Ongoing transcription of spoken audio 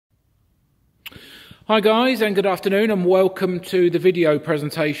Hi guys, and good afternoon, and welcome to the video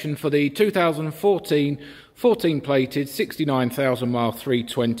presentation for the 2014 14 plated 69,000 mile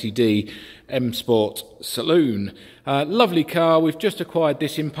 320D M Sport Saloon. Lovely car. We've just acquired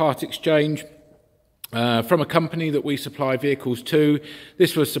this in part exchange from a company that we supply vehicles to.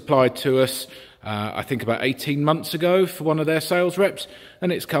 This was supplied to us I think about 18 months ago for one of their sales reps,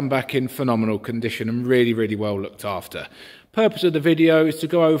 and it's come back in phenomenal condition and really well looked after. Purpose of the video is to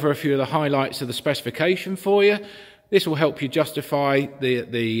go over a few of the highlights of the specification for you. This will help you justify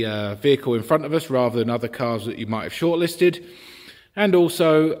the vehicle in front of us rather than other cars that you might have shortlisted, and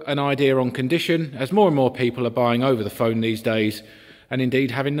also an idea on condition, as more and more people are buying over the phone these days, and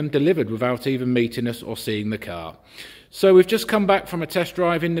indeed having them delivered without even meeting us or seeing the car. So we've just come back from a test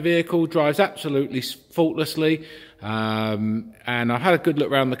drive in the vehicle. Drives absolutely faultlessly, and I've had a good look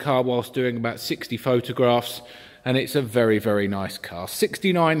around the car whilst doing about 60 photographs, and it's a very nice car.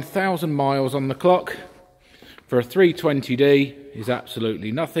 69,000 miles on the clock for a 320D is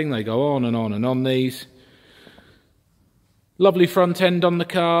absolutely nothing. They go on and on and on, these. Lovely front end on the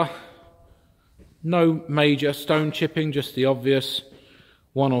car. No major stone chipping, just the obvious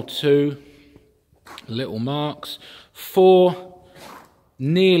one or two little marks. 4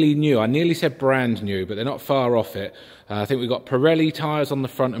 nearly new, I nearly said brand new, but they're not far off it. I think we've got Pirelli tyres on the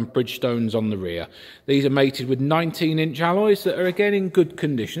front and Bridgestones on the rear. These are mated with 19-inch alloys that are again in good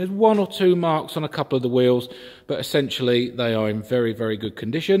condition. There's 1 or 2 marks on a couple of the wheels, but essentially they are in very good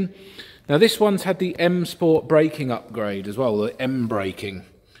condition. Now this one's had the M Sport braking upgrade as well, the M braking.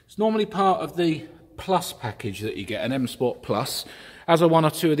 It's normally part of the Plus package that you get, an M Sport Plus, as are 1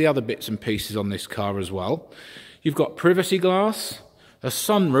 or 2 of the other bits and pieces on this car as well. You've got privacy glass, a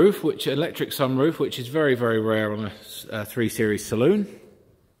sunroof, electric sunroof, which is very rare on a 3 Series saloon.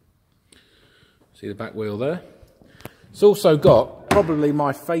 See the back wheel there. It's also got probably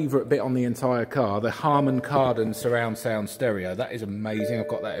my favourite bit on the entire car, the Harman Kardon surround sound stereo. That is amazing. I've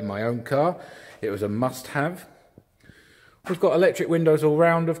got that in my own car. It was a must-have. We've got electric windows all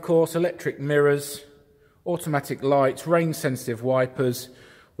round, of course, electric mirrors, automatic lights, rain-sensitive wipers.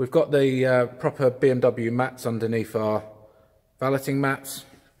 We've got the proper BMW mats underneath our valeting mats,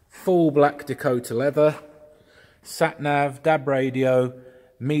 full black Dakota leather, sat-nav, DAB radio,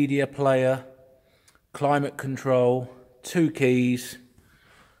 media player, climate control, 2 keys,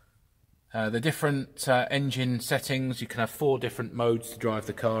 the different engine settings. You can have 4 different modes to drive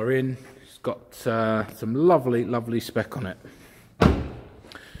the car in. It's got some lovely spec on it.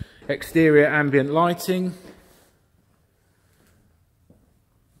 Exterior ambient lighting,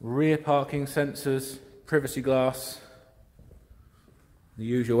 rear parking sensors, privacy glass, the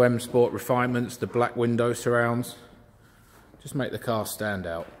usual M Sport refinements, the black window surrounds. Just make the car stand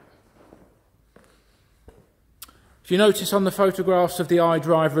out. If you notice on the photographs of the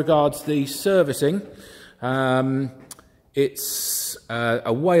iDrive regards the servicing, it's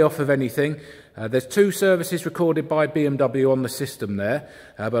a way off of anything. There's 2 services recorded by BMW on the system there,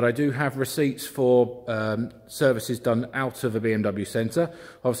 but I do have receipts for services done out of a BMW centre.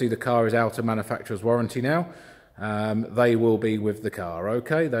 Obviously the car is out of manufacturer's warranty now. They will be with the car,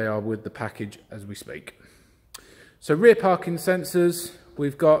 okay? They are with the package as we speak. So rear parking sensors,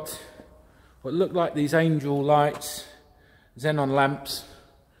 we've got what look like these angel lights, xenon lamps,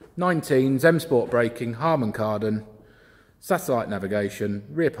 19s, M Sport braking, Harman Kardon, satellite navigation,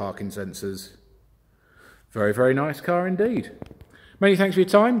 rear parking sensors. Very nice car indeed. Many thanks for your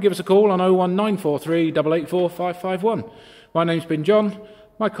time. Give us a call on 01943 884 551. My name's been John.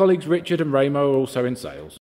 My colleagues Richard and Ramo are also in sales.